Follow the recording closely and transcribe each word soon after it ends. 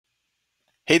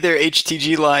Hey there,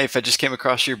 HTG Life. I just came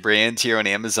across your brand here on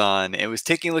Amazon and was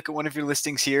taking a look at one of your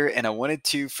listings here. And I wanted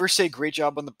to first say great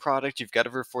job on the product. You've got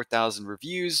over 4,000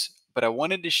 reviews, but I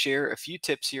wanted to share a few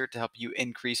tips here to help you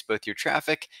increase both your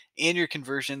traffic and your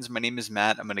conversions. My name is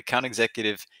Matt. I'm an account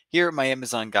executive here at my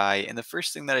Amazon Guy. And the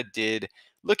first thing that I did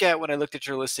look at when I looked at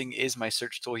your listing is my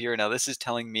search tool here. Now, this is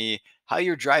telling me how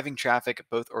you're driving traffic,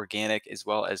 both organic as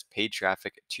well as paid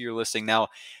traffic to your listing. Now,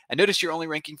 I noticed you're only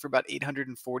ranking for about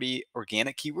 840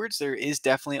 organic keywords. There is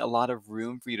definitely a lot of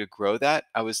room for you to grow that.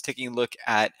 I was taking a look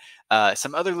at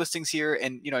some other listings here,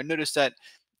 and I noticed that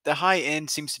the high end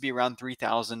seems to be around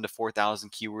 3,000 to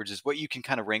 4,000 keywords is what you can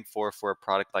kind of rank for a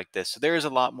product like this. So there is a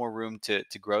lot more room to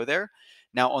grow there.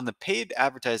 Now, on the paid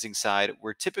advertising side,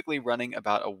 we're typically running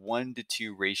about a 1 to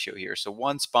 2 ratio here. So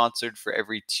one sponsored for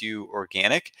every two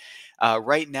organic.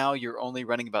 Right now, you're only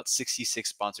running about 66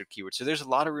 sponsored keywords. So there's a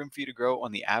lot of room for you to grow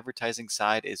on the advertising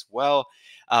side as well.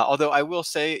 Although I will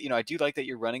say, I do like that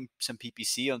you're running some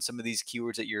PPC on some of these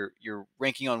keywords that you're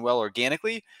ranking on well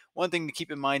organically. One thing to keep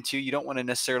in mind too, you don't want to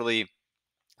necessarily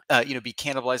be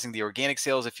cannibalizing the organic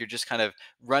sales. If you're just kind of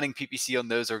running PPC on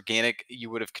those organic, you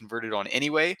would have converted on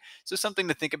anyway. So something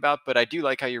to think about, but I do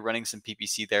like how you're running some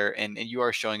PPC there and you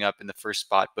are showing up in the first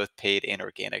spot, both paid and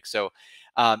organic. So,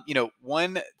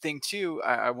 one thing too,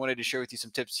 I wanted to share with you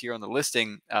some tips here on the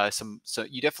listing. So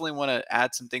you definitely want to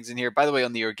add some things in here. By the way,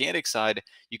 on the organic side,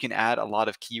 you can add a lot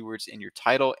of keywords in your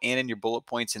title and in your bullet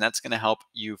points, and that's going to help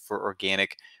you for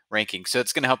organic ranking. So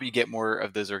it's going to help you get more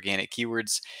of those organic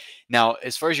keywords. Now,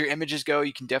 as far as your images go,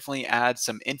 you can definitely add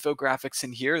some infographics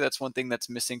in here. That's one thing that's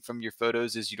missing from your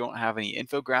photos is you don't have any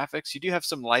infographics. You do have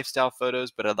some lifestyle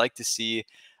photos, but I'd like to see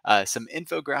some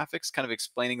infographics kind of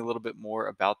explaining a little bit more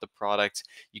about the product.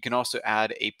 You can also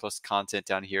add A+ content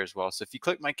down here as well. So if you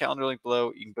click my calendar link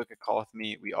below, you can book a call with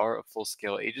me. We are a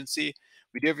full-scale agency.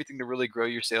 We do everything to really grow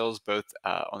your sales, both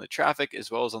on the traffic as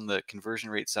well as on the conversion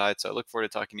rate side. So I look forward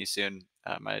to talking to you soon.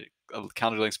 My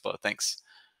calendar link's below. Thanks.